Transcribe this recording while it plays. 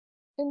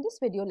In this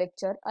video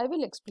lecture, I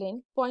will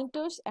explain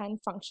pointers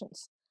and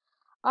functions.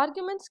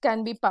 Arguments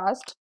can be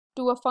passed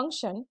to a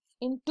function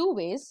in two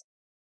ways: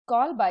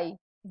 call by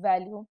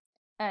value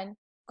and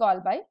call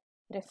by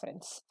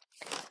reference.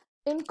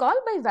 In call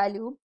by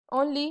value,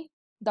 only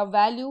the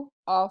value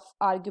of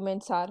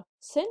arguments are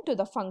sent to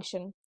the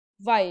function,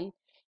 while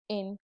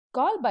in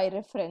call by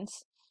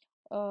reference,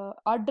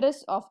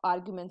 address of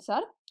arguments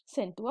are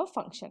sent to a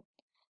function.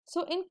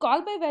 So in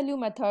call by value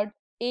method,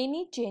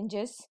 any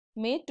changes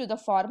made to the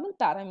formal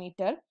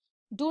parameter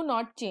do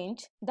not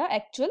change the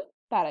actual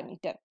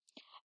parameter.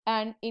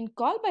 And in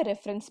call by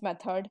reference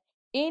method,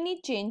 any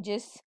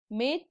changes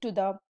made to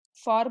the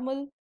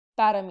formal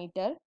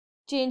parameter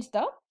change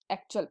the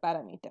actual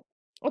parameter.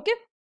 Okay.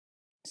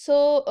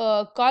 So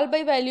call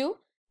by value,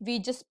 we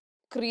just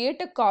create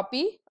a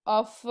copy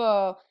of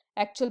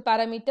actual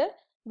parameter,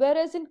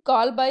 whereas in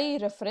call by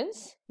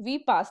reference, we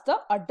pass the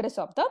address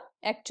of the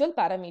actual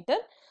parameter.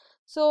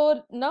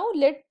 So now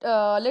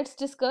let's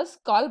discuss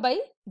call by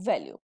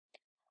value.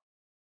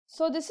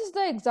 So this is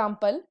the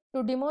example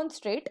to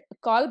demonstrate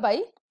call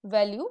by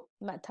value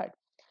method.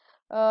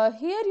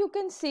 Here you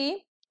can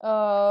see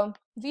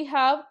we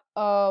have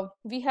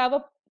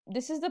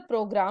this is the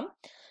program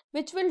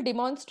which will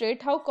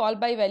demonstrate how call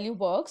by value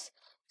works.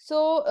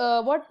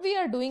 So what we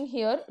are doing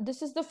here,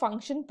 this is the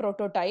function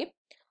prototype.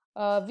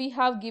 We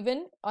have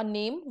given a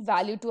name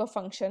value to a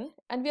function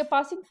and we are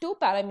passing two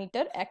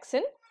parameter x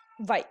and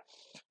y.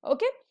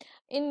 Okay,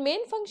 in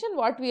main function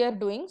what we are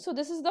doing, so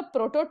this is the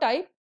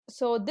prototype.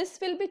 So this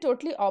will be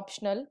totally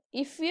optional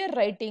if we are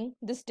writing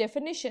this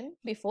definition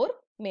before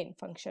main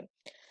function.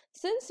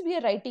 Since we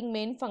are writing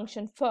main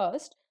function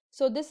first,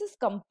 so this is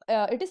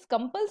it is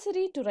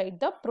compulsory to write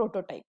the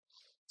prototype.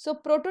 So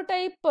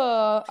prototype,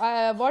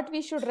 what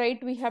we should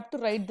write, we have to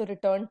write the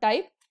return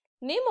type,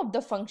 name of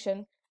the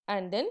function,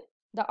 and then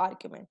the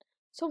argument.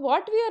 So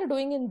what we are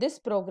doing in this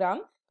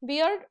program,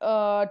 we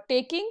are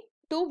taking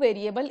two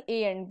variable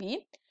a and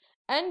b,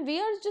 and we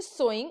are just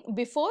showing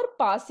before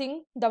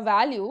passing the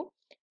value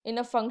in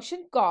a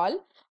function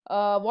call,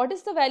 what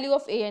is the value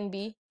of a and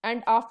b,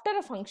 and after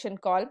a function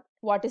call,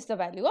 what is the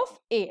value of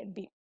a and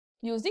b,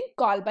 using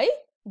call by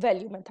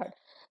value method.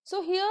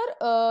 So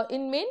here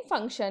in main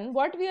function,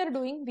 what we are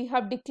doing, we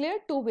have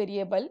declared two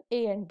variable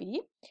a and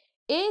b.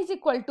 A is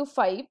equal to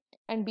 5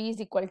 and b is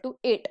equal to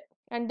 8.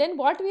 And then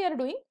what we are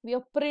doing, we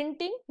are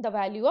printing the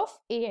value of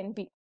a and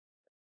b.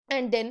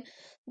 And then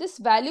this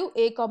value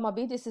a comma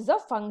b, this is a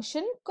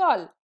function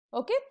call.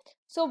 Okay,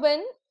 so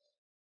when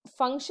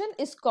function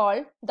is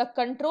called, the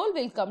control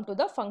will come to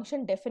the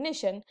function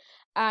definition,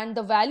 and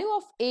the value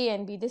of a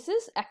and b, this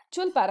is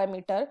actual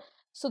parameter.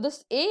 So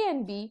this a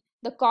and b,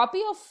 the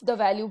copy of the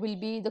value will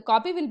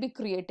be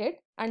created,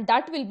 and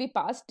that will be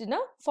passed in a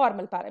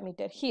formal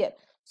parameter here.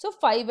 So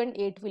 5 and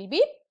 8 will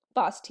be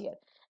passed here.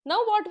 Now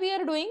what we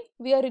are doing,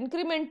 we are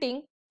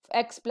incrementing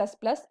x plus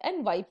plus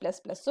and y plus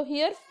plus. So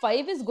here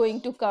 5 is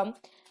going to come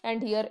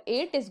and here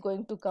 8 is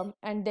going to come,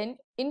 and then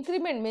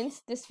increment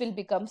means this will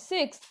become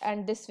 6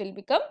 and this will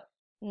become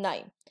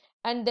 9,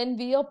 and then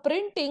we are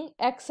printing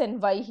x and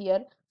y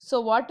here. So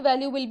what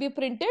value will be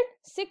printed?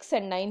 6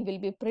 and 9 will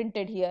be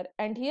printed here,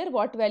 and here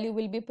what value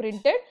will be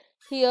printed?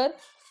 Here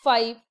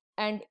 5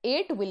 and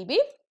 8 will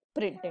be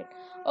printed.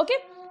 Okay,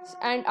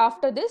 and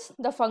after this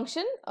the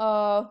function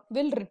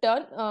will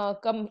return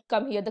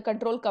come here, the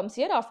control comes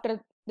here.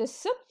 After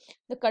this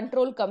the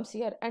control comes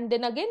here, and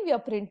then again we are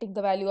printing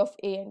the value of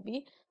a and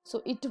b.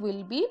 So it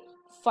will be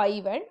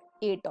 5 and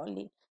 8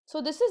 only.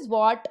 So this is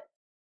what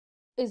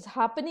is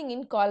happening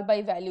in call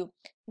by value.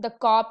 The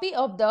copy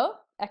of the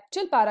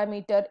actual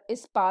parameter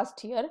is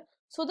passed here.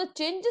 So the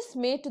changes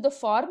made to the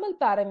formal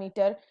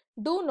parameter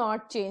do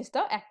not change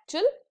the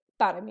actual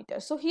parameter.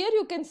 So here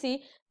you can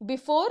see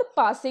before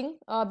passing,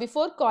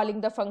 before calling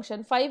the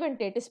function, 5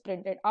 and 8 is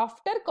printed.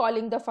 After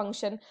calling the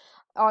function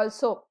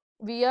also,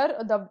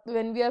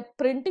 when we are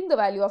printing the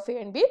value of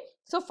a and b,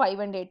 so 5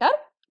 and 8 are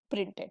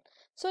printed.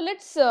 So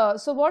let's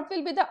so what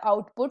will be the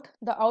output?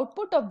 The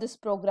output of this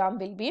program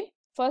will be,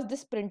 first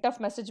this printf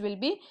message will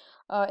be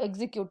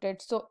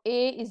executed. So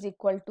a is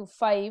equal to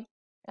 5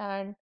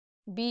 and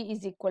b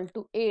is equal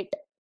to 8,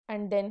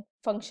 and then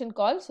function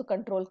call, so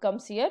control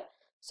comes here.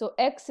 So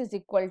x is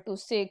equal to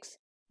 6,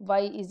 y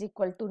is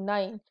equal to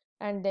 9,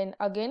 and then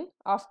again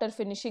after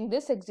finishing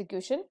this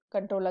execution,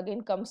 control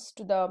again comes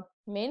to the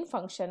main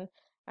function,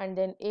 and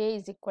then a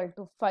is equal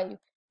to 5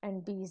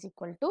 and b is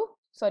equal to,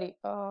 sorry,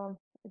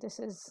 this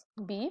is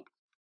b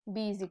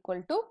is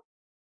equal to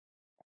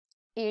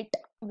 8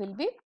 will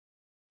be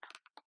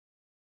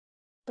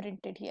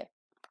printed here.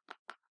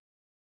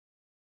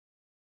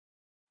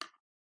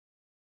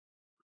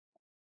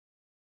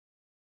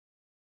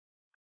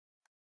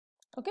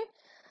 Okay,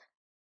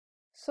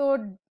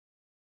 so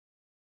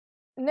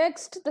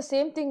next the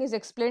same thing is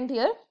explained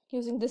here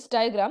using this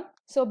diagram.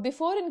 So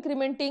before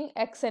incrementing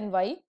x and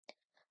y,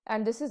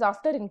 and this is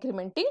after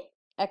incrementing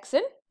x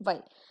and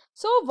y.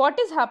 So what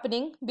is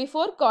happening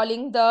before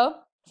calling the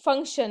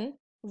function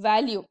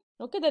value?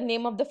 Okay, the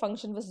name of the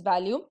function was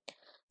value.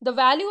 The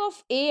value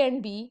of a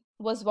and b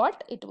was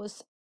what? It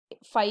was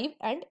 5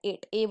 and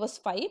 8. A was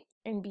 5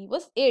 and B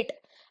was 8.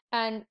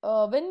 And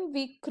when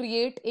we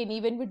declare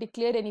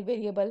any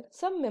variable,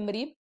 some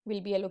memory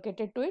will be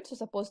allocated to it. So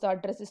suppose the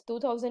address is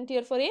 2000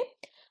 here for A,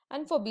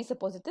 and for B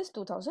suppose it is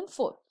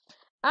 2004.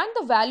 And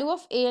the value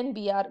of A and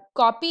B are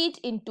copied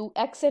into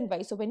X and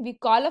Y. So when we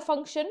call a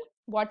function,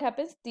 what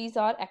happens? These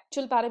are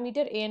actual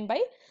parameter A and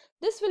Y.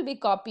 This will be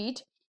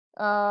copied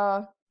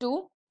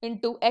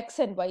into X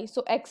and Y.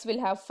 So X will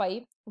have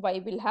 5,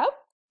 Y will have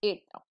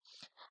 8 now.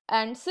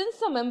 And since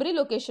the memory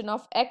location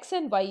of X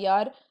and Y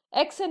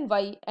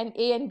and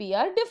A and B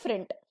are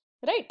different,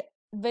 right?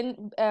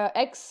 When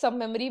X some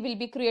memory will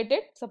be created,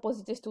 suppose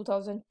it is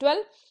 2012,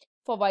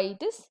 for Y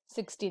it is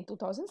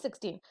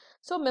 2016.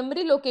 So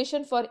memory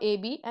location for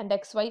AB and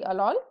XY are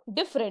all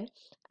different,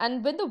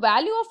 and when the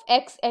value of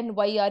X and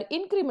Y are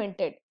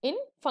incremented in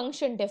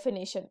function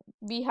definition,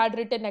 we had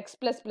written X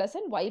plus plus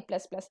and Y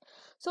plus plus.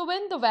 So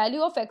when the value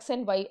of X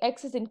and Y,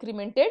 X is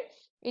incremented,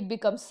 it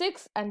becomes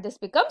 6 and this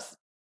becomes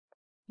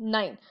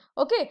 9.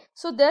 Okay,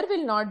 so there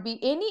will not be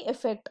any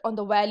effect on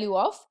the value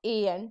of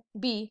A and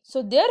B.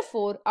 So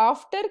therefore,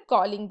 after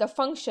calling the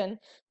function,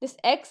 this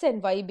X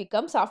and Y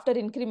becomes, after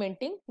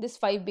incrementing, this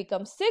 5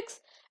 becomes 6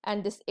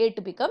 and this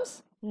 8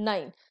 becomes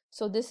 9.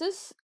 So this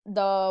is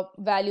the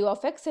value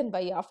of X and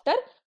Y after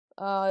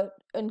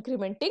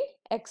incrementing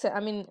X,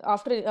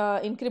 after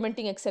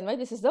incrementing X and Y,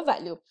 this is the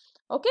value.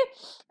 Okay,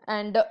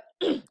 and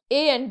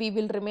A and B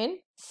will remain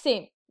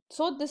same.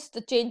 So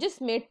the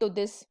changes made to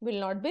this will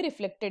not be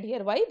reflected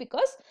here. Why?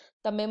 Because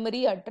the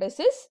memory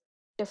address is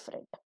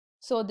different.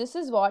 So this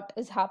is what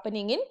is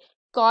happening in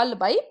call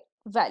by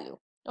value.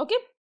 Okay.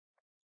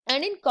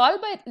 And in call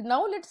by,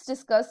 now let's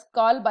discuss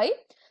call by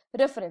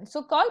reference.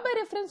 So call by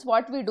reference,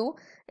 what we do,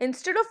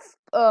 instead of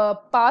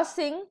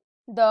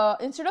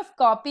instead of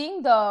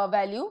copying the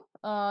value,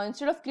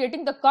 instead of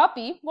creating the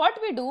copy, what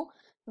we do,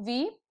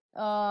 we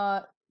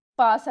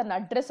pass an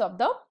address of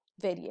the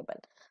variable.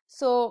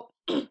 So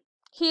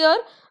here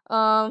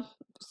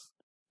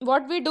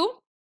what we do,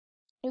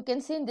 you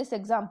can see in this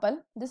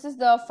example, this is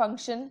the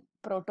function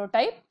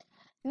prototype.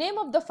 Name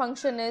of the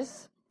function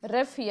is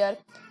ref here,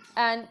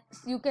 and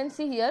you can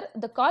see here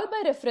the call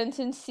by reference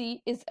in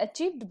C is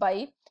achieved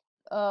by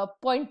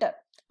pointer.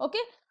 Okay,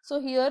 so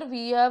here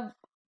we have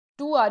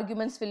two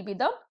arguments will be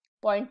the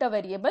pointer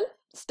variable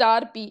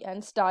star p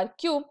and star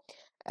q,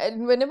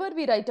 and whenever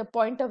we write a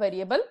pointer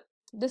variable,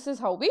 this is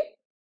how we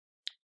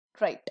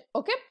write.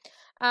 Okay,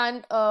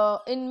 and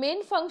in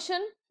main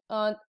function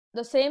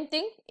the same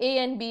thing, A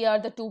and B are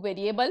the two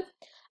variable,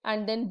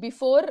 and then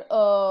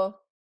before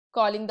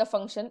calling the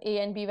function, A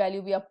and B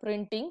value we are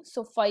printing,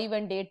 so 5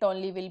 and 8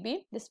 only will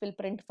be, this will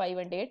print 5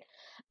 and 8,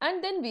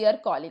 and then we are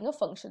calling a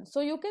function.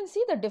 So you can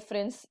see the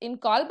difference. In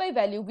call by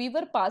value we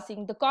were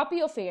passing the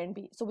copy of A and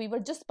B, so we were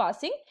just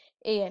passing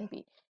A and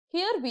B.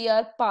 Here we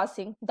are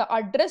passing the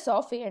address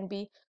of A and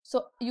B,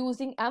 so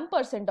using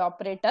ampersand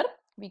operator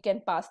we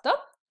can pass the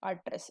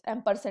address,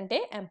 ampersand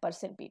A,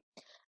 ampersand B,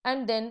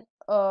 and then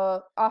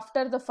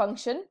after the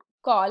function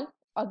call,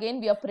 again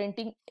we are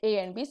printing A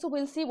and B. So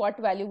we'll see what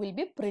value will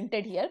be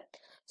printed here.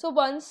 So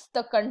once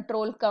the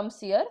control comes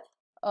here,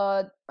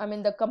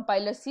 the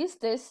compiler sees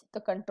this,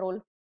 the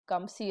control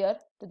comes here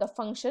to the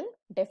function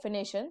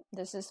definition.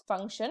 This is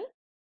function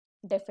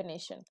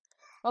definition.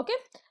 Okay,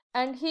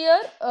 and here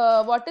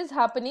what is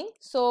happening,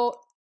 so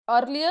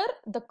earlier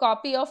the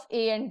copy of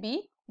A and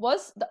B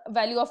was, the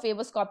value of A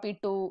was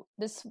copied to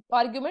this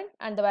argument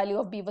and the value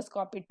of B was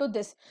copied to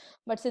this,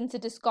 but since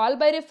it is call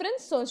by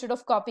reference, so instead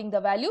of copying the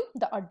value,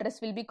 the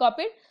address will be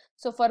copied.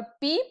 So for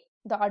P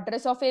the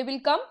address of A will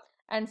come,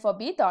 and for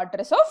B the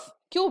address of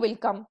Q will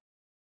come,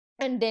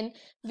 and then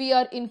we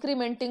are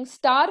incrementing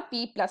star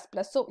P plus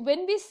plus. So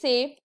when we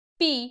say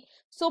P,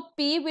 so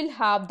P will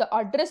have the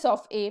address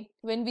of A.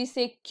 When we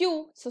say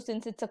Q, so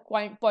since it's a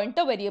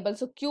pointer variable,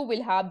 so Q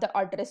will have the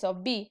address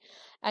of B.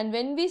 And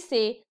when we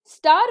say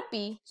star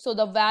P, so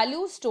the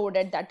value stored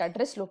at that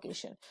address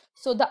location.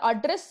 So the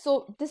address,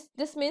 so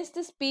this means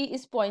this P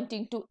is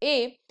pointing to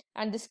A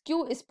and this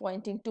Q is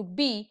pointing to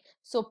B.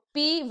 So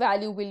P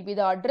value will be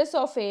the address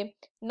of A.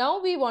 Now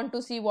we want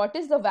to see what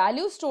is the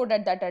value stored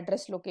at that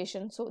address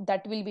location. So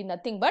that will be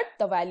nothing but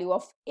the value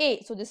of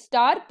A. So this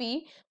star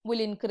P will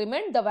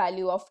increment the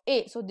value of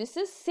A. So this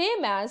is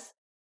same as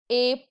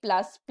A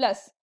plus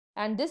plus,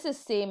 and this is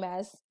same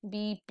as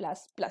B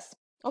plus plus.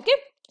 Okay,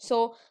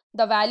 so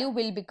the value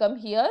will become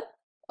here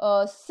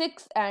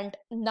 6 and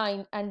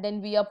 9, and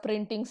then we are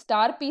printing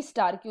star P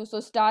star Q. So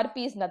star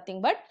P is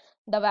nothing but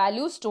the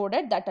value stored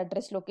at that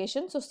address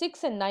location. So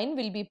 6 and 9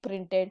 will be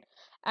printed,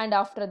 and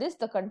after this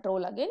the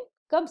control again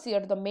comes here,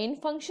 the main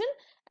function,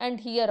 and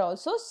here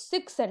also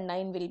 6 and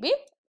 9 will be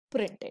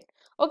printed.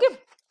 Okay,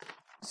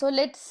 so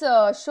let's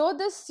show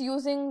this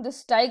using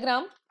this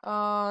diagram,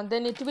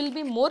 then it will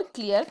be more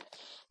clear.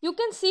 You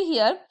can see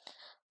here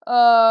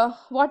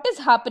what is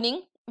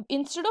happening.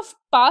 Instead of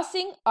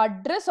passing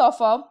address of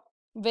a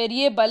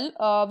variable,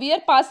 we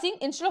are passing,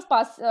 instead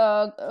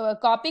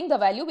of copying the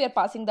value, we are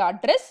passing the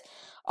address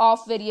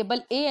of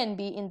variable A and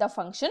B in the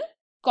function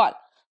call.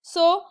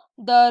 So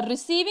the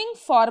receiving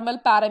formal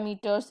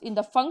parameters in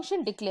the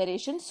function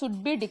declaration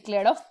should be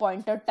declared of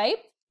pointer type,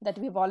 that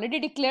we've already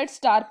declared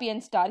star p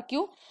and star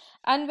q.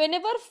 And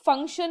whenever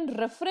function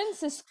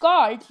reference is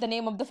called, the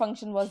name of the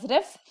function was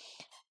ref,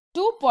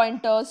 two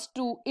pointers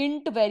to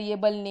int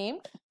variable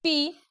named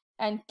p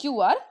and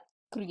q are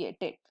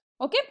created.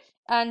 Okay,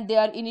 and they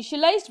are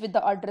initialized with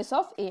the address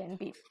of a and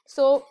b.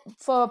 So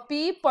for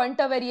p,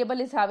 pointer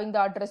variable is having the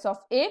address of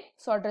a,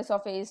 so address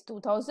of a is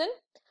 2000,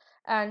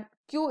 and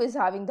q is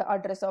having the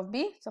address of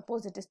b,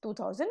 suppose it is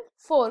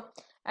 2004.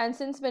 And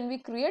since when we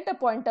create a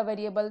pointer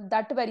variable,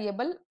 that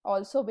variable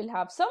also will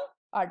have some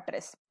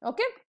address.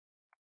 Okay,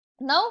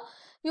 now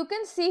you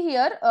can see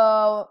here,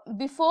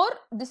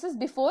 this is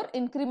before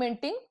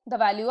incrementing the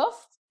value of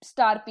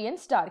star p and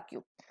star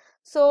q.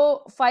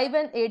 So 5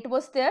 and 8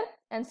 was there,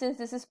 and since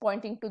this is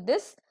pointing to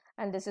this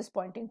and this is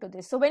pointing to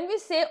this, so when we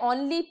say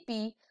only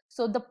p,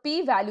 so the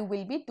p value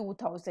will be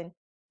 2000.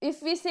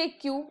 If we say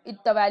q,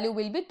 the value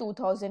will be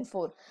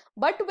 2004.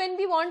 But when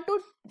we want to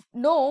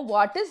know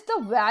what is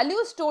the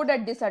value stored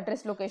at this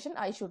address location,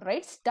 I should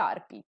write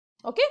star p.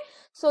 Okay,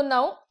 so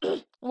now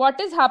what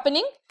is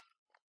happening?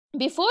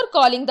 Before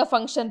calling the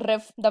function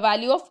ref, the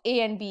value of a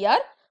and b are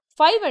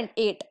 5 and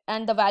 8,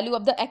 and the value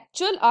of the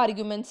actual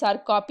arguments are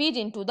copied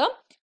into the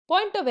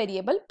pointer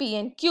variable p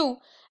and q,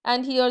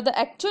 and here the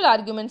actual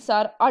arguments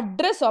are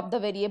address of the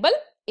variable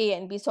a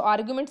and b. So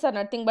arguments are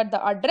nothing but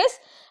the address,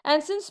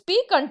 and since p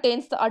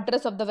contains the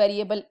address of the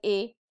variable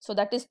a, so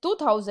that is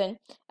 2000,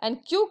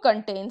 and q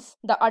contains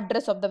the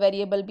address of the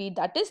variable b,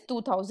 that is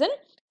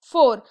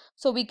 2004.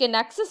 So we can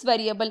access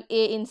variable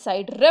a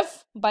inside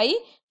ref by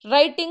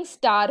writing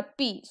star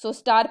p. So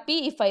star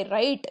p, if I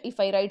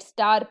write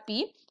star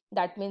p,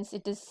 that means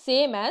it is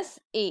same as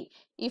a.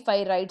 If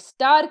I write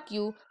star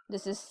q,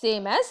 this is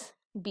same as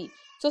b.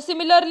 So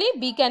similarly,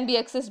 b can be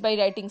accessed by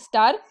writing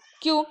star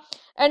q.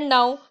 And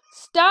now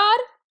star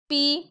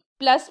p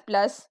plus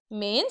plus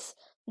means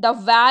the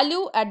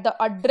value at the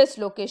address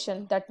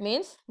location. That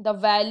means the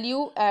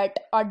value at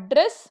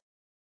address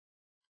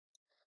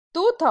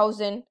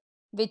 2000,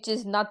 which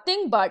is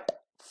nothing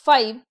but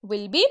 5,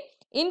 will be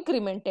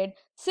incremented.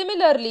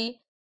 Similarly,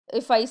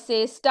 if I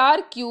say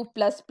star q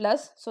plus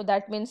plus, so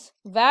that means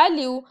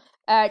value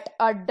at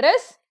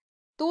address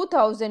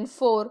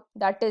 2004,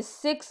 that is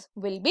 6,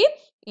 will be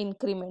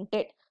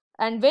incremented.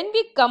 And when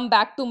we come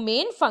back to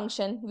main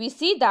function, we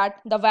see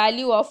that the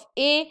value of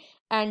a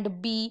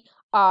and b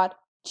are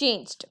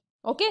changed.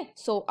 Okay,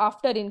 so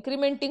after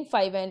incrementing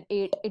 5 and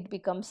 8, it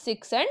becomes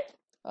 6, and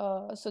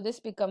so this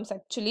becomes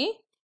actually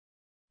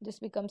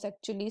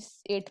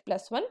 8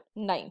 plus 1,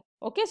 9.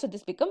 Okay, so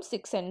this becomes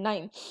 6 and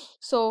 9.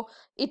 So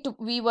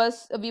we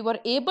were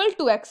able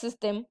to access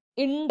them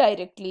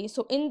indirectly.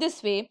 So in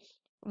this way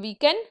we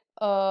can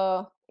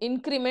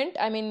implement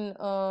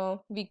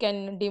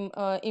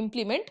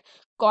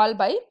call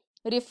by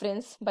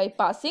reference by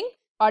passing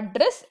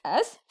address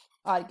as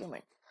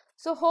argument.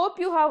 So hope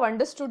you have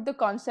understood the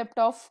concept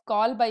of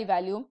call by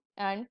value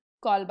and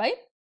call by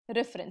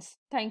reference.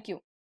 Thank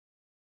you.